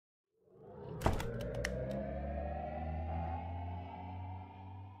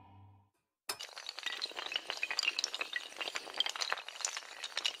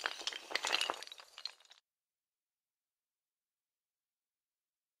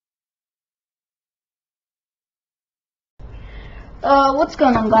What's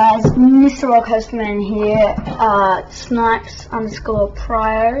going on, guys? Mr. Rock Hostman here,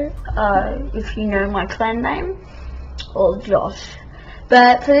 SnipeZ_Prio, if you know my clan name, or Josh.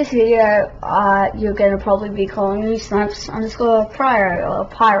 But for this video, you're going to probably be calling me SnipeZ_Prio, or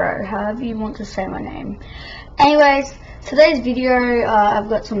Pyro, however you want to say my name. Anyways, today's video, I've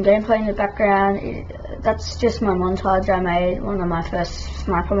got some gameplay in the background. That's just my montage I made, one of my first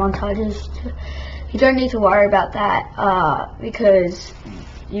sniper montages. You don't need to worry about that, because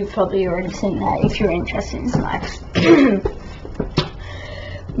you've probably already seen that if you're interested in snipes.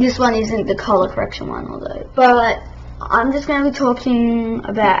 This one isn't the color correction one, although. But I'm just going to be talking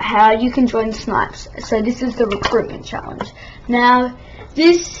about how you can join snipes. So this is the recruitment challenge. Now,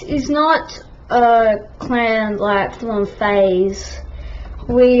 this is not a clan like full on FaZe.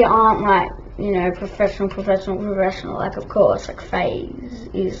 We aren't like, you know, professional. Like, of course, like FaZe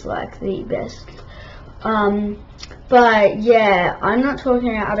is like the best. But yeah, I'm not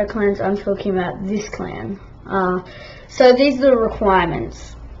talking about other clans, I'm talking about this clan. So these are the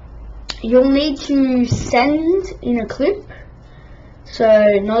requirements. You'll need to send in a clip,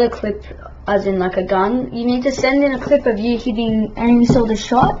 so not a clip as in like a gun. You need to send in a clip of you hitting any sort of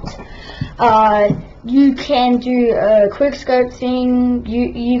shot. You can do a quick scope thing,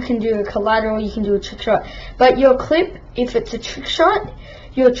 you can do a collateral, you can do a trick shot. But your clip, if it's a trick shot,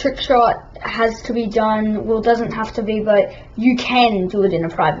 your trick shot has to be done, well, doesn't have to be, but you can do it in a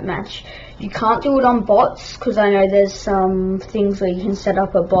private match. You can't do it on bots, because I know there's some things where you can set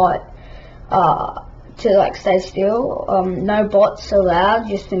up a bot to like stay still. No bots allowed,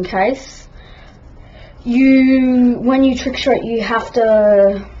 just in case. When you trick shot, you have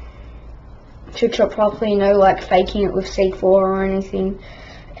to trick shot properly, no like faking it with C4 or anything,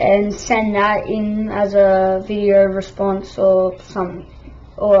 and send that in as a video response or something.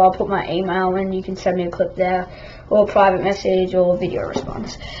 Or I'll put my email and you can send me a clip there, or a private message or video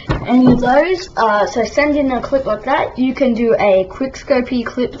response. Any of those. So send in a clip like that. You can do a quick scopy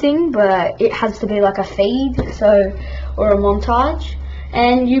clip thing, but it has to be like a feed, so, or a montage.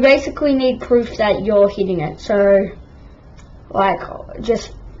 And you basically need proof that you're hitting it. So like,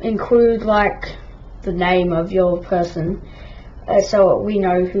 just include like the name of your person, so we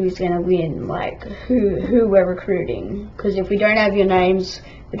know who's gonna win, like who we're recruiting. Because if we don't have your names,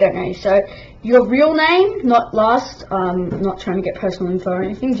 we don't know. So your real name, not last. Not trying to get personal info or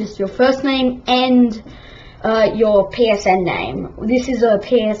anything. Just your first name and your PSN name. This is a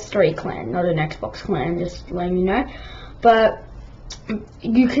PS3 clan, not an Xbox clan. Just letting you know. But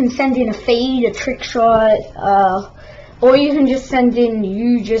you can send in a feed, a trick shot, or you can just send in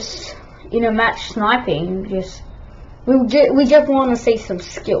you just in a match sniping. We just want to see some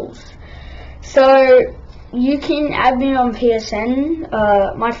skills. So you can add me on PSN.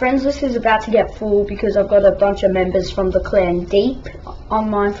 My friends list is about to get full because I've got a bunch of members from the clan Deep on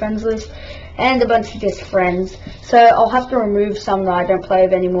my friends list, and a bunch of just friends. So I'll have to remove some that I don't play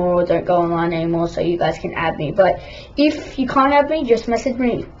with anymore or don't go online anymore, so you guys can add me. But if you can't add me, just message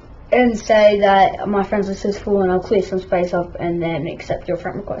me and say that my friends list is full, and I'll clear some space up and then accept your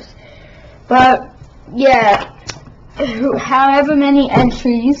friend request. But yeah, however many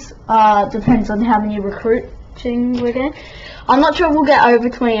entries, depends on how many recruiting we're getting. I'm not sure we'll get over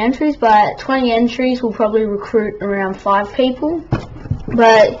 20 entries, but 20 entries will probably recruit around 5 people.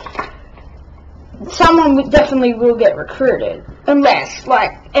 But someone definitely will get recruited, unless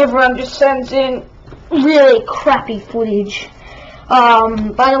like everyone just sends in really crappy footage.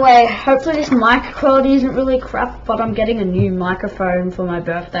 By the way, hopefully this mic quality isn't really crap, but I'm getting a new microphone for my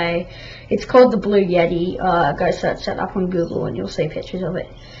birthday. It's called the Blue Yeti. Go search that up on Google and you'll see pictures of it.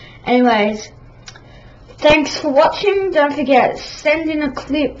 Anyways, thanks for watching. Don't forget, send in a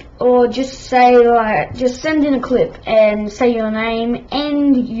clip, or just say like, just send in a clip and say your name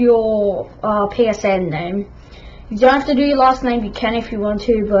and your PSN name. You don't have to do your last name, you can if you want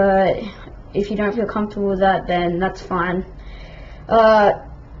to, but if you don't feel comfortable with that, then that's fine.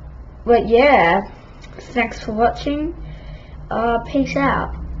 But yeah, thanks for watching. Peace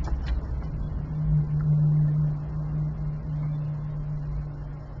out.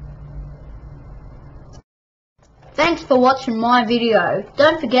 Thanks for watching my video.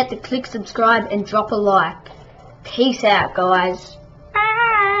 Don't forget to click subscribe and drop a like. Peace out, guys.